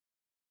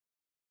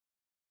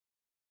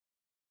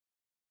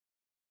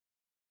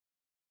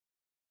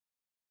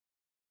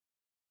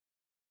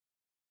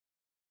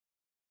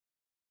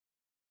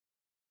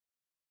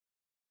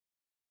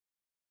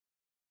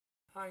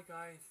Hi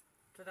guys,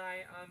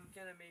 today I'm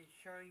going to be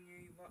showing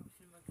you what's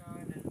in my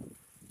garden.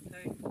 So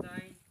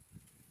today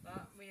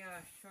we are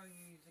showing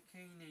you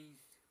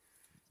zucchinis.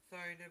 So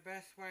the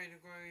best way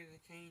to grow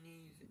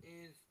zucchinis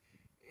is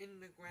in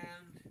the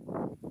ground,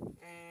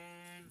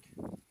 and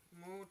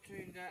more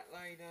to that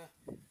later.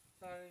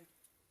 So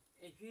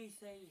if you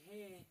see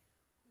here,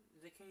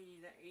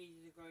 zucchinis are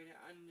easy to grow,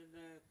 they're under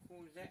the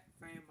courgette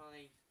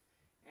family,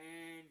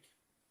 and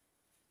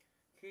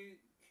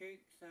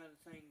cukes are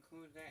the same,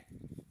 courgette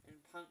and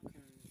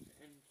pumpkins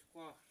and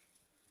squash.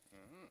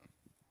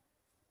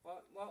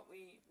 What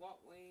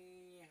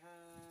we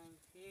have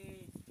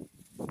here is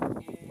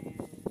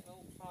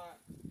looks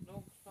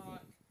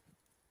like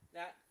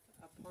that's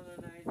a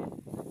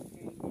pollinated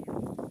zucchini.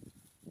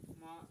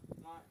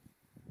 Might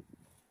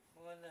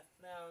when the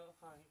flower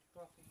looks like it's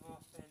dropping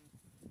off, and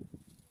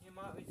you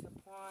might be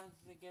surprised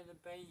to get a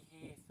bee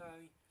here. So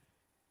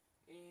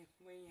if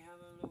we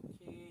have a look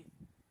here,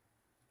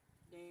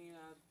 these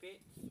are a bit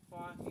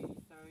spiky,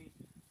 so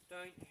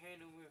don't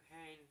handle with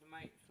hands.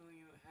 Make sure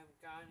you have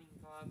gardening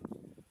gloves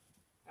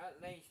at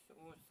least,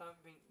 or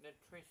something to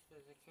twist the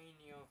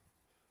zucchini off.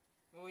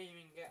 Or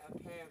even get a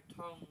pair of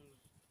tongs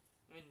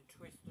and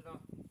twist it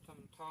off with some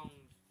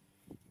tongs.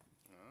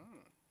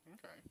 Oh,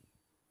 okay.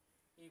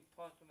 If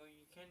possible,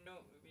 you can do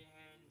it with your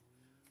hand,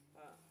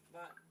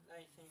 but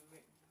they seem a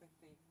bit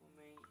prickly for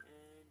me,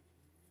 and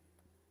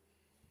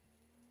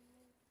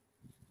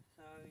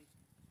so,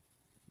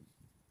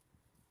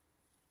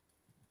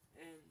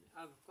 and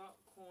I've got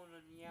corn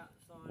on the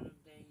outside of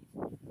these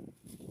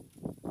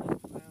as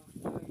well.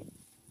 So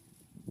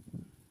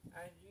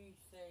as you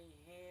see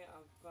here,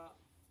 I've got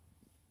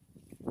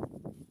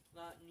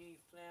like new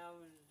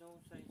flowers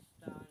also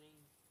starting,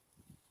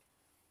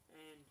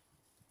 and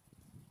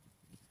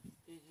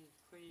this is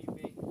pretty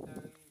big.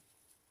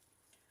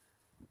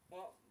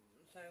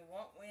 So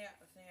what we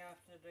actually have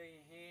to do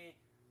here,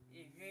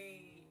 if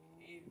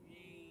you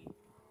see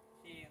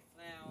a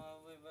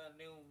flower with a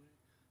little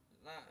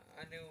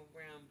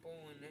brown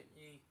ball in it,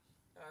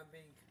 a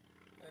big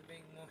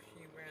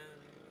mushy brown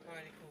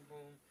particle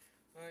ball,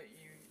 right?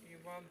 You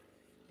rub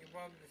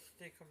the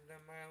stick of the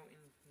male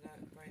into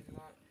that place,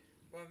 like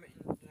rub it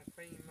into the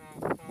female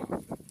part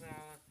of the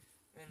flower,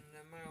 and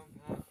the male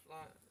part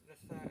like the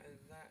side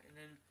as that, and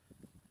then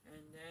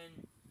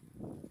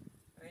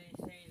you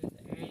see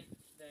there's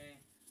ants there,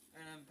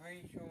 and I'm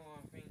pretty sure I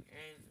think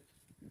ants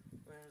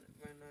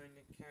were known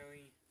to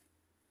carry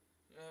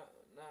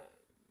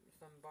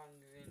some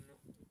bugs in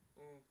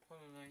or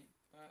pollinate,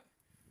 but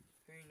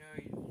who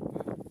knows.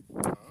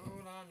 But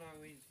all I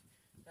know is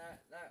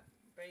that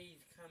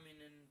bees come in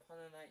and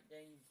pollinate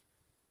these.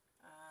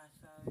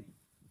 So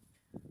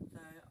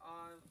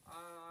I've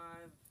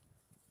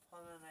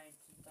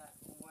pollinated that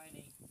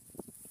already.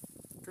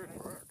 Good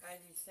work. As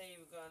you see,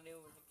 we've got a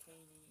little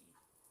zucchini.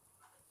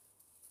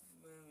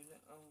 Where was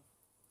it? Oh.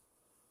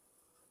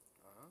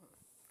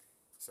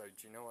 So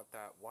do you know what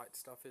that white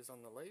stuff is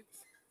on the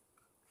leaves?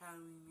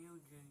 Powdery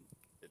mildew.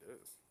 It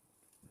is.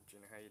 Do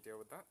you know how you deal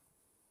with that?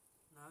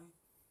 No.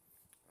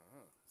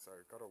 So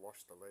got to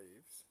wash the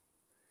leaves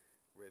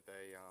with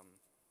a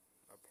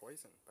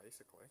poison,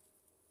 basically.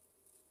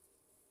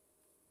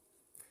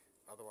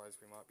 Otherwise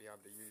we might be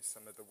able to use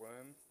some of the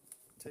worm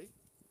tea,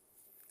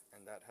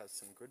 and that has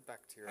some good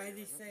bacteria in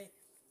it.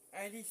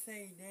 As you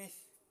see this,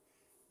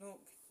 look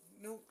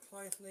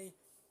closely,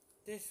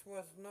 this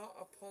was not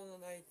a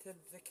pollinated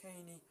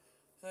zucchini.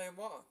 So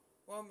what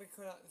we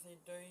could actually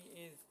do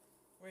is,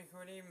 we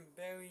could even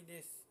bury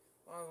this,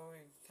 or we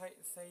take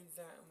the seeds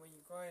out and we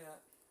grow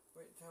that,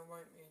 which I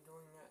won't be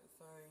doing that,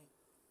 so we'll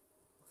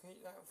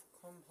keep that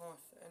for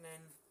compost, and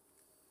then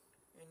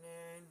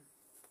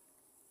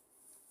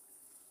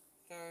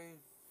so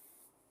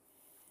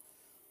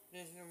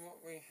this is what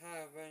we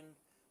have, and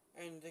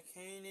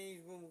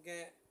zucchinis will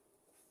get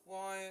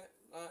quite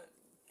like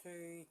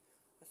to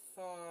a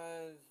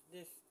size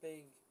this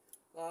big,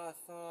 like a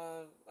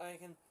size, they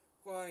can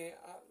grow it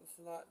up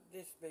to like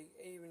this big,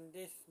 even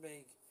this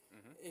big,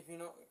 if you're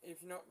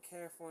not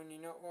careful and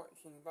you're not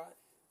watching. But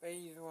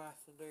bees will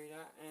have to do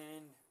that,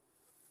 and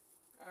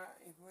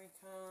if we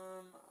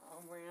come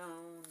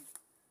around,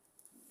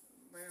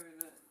 where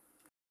is it?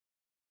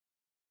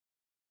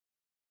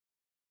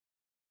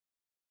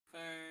 So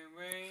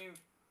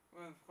we've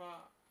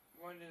got,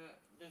 what is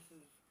it? This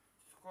is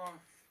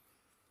squash,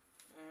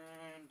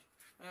 and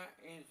that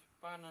is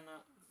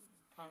butternut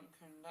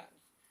pumpkin.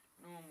 That's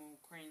normal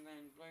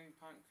Queensland blue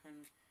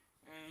pumpkin,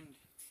 and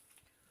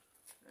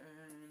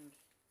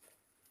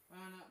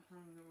butternut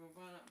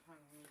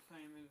pumpkin is the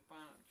same as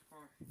butternut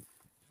squash.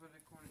 That's what they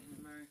call it in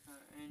America.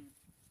 And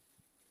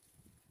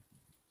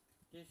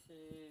this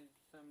is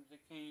some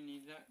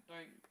zucchini that's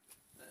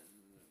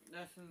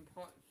in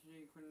pots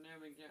you could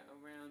never get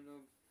around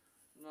of,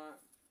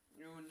 like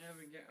you'll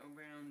never get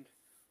around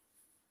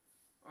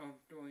of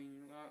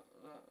doing,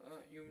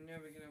 you'll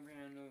never get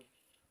around of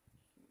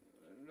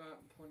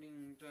like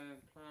putting the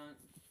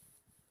plants,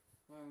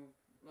 well,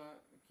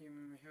 like keeping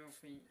them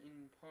healthy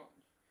in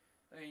pots.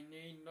 They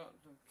need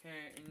lots of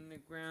care in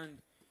the ground.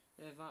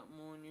 there's like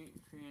more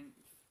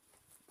nutrients,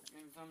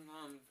 and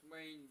sometimes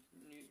weed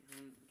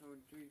nutrients or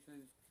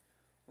juices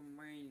from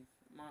weeds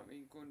might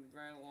be good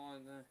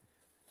fertilizer,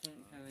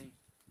 potentially.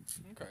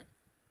 Okay.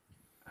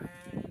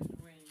 And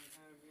we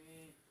have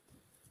here,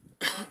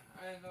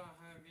 as I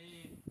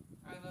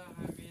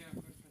have here, I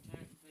could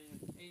potentially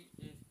eat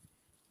this.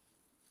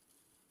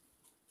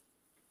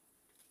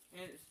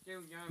 And it's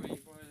still yummy,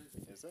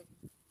 but Is it?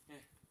 yeah.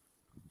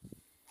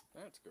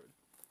 That's good.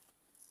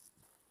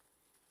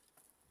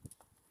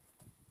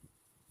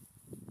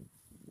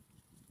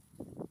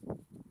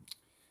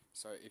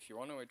 So if you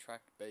want to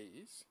attract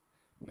bees,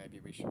 maybe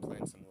we should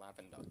plant some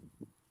lavender.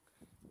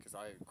 Because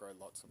I grow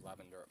lots of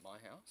lavender at my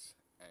house,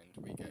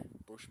 and we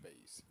get bush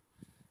bees,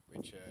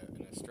 which are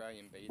an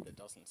Australian bee that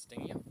doesn't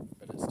sting you,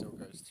 but it still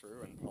goes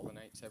through and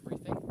pollinates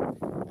everything,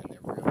 and they're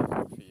really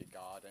good for your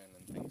garden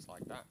and things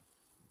like that.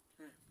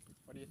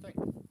 What do you think?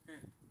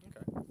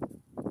 Okay.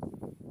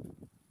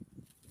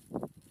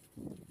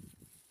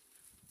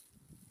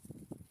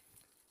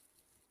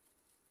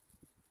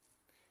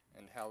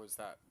 And how is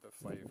that, the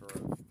flavour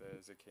of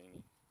the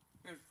zucchini?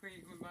 It's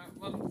pretty good, but it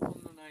wasn't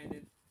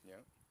pollinated.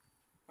 Yeah.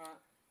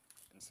 But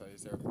And so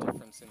is there a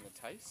difference in the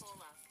taste?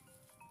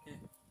 yeah.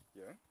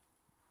 Yeah.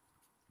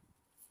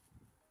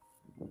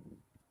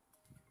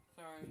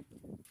 So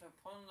the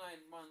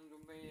pollinated ones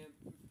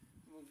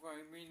will grow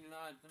really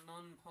large. The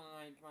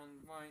non-pollinated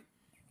ones won't.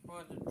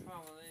 But the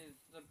trouble is,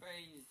 the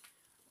bees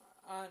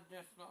are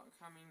just not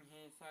coming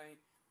here. So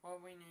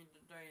what we need to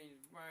do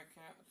is work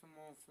out some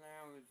more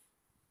flowers.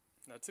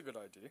 That's a good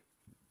idea.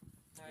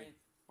 So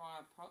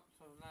buy pots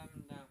of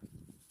lavender.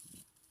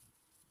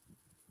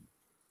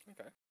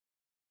 Okay.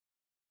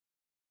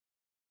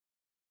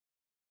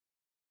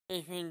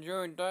 If you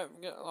enjoyed, don't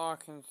forget to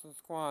like and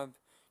subscribe.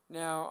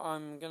 Now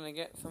I'm going to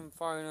get some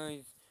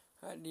photos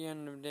at the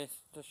end of this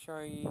to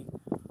show you,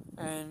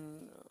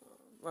 and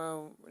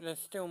well, there's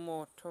still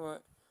more to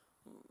it.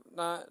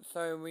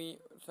 So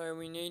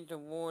we need to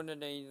water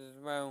these as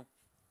well.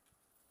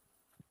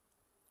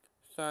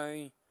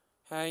 So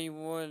how you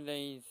water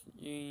these,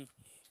 you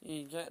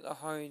get the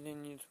hose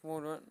and you just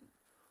water it.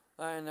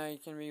 And they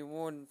can be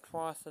watered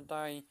twice a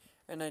day,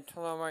 and they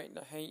tolerate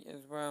the heat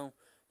as well.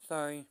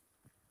 So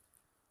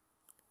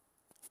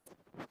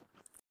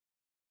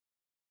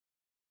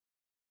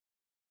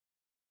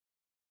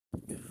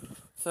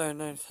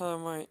they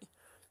tolerate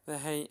the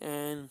heat,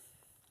 and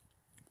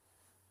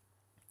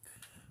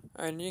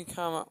you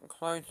come up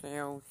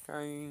closer,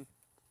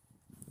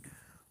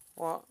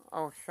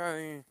 I'll show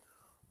you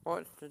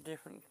what's the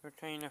difference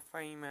between a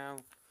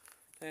female.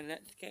 So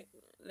let's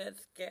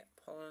get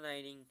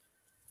pollinating.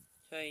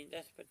 So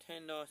let's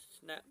pretend I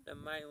snap the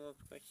male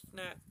off a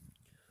snap,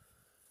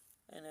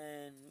 and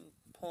then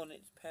pull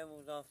its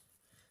petals off.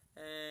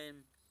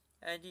 And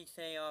as you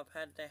see, I've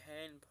had to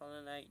hand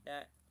pollinate that.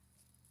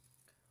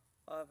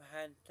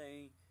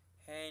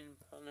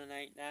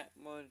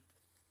 But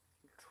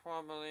the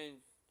trouble is,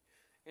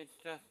 it's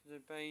just the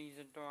bees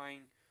are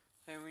dying.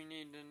 So we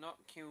need to not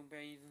kill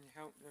bees and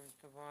help them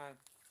survive.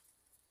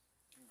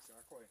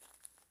 Exactly.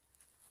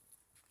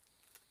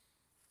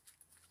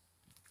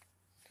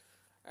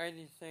 As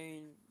you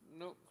see,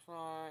 looks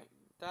like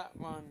that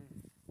one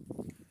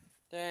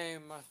there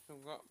must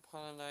have got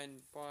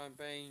pollinated by a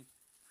bee.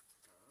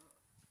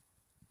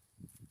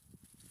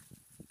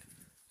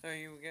 So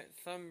you'll get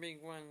some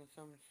big ones,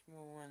 some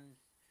small ones,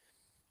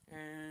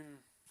 and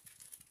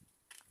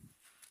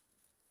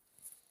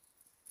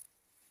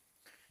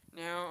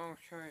now I'll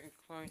show you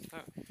close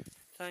up.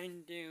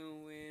 Same deal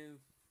with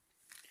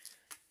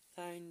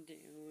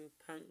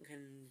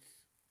pumpkins.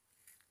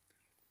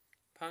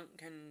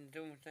 Pumpkins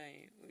also,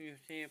 you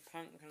see a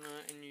pumpkin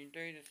and you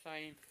do the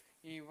same.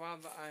 You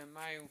rub a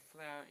male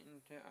flower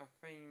into a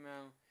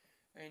female,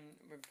 and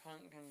with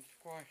pumpkin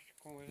squash,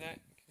 courgette,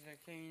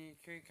 zucchini,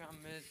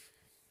 cucumbers.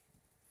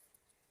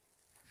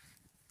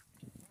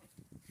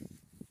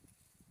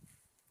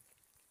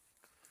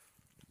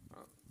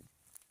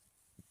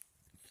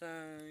 So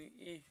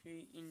if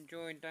you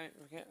enjoyed, don't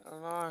forget to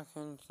like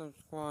and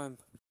subscribe.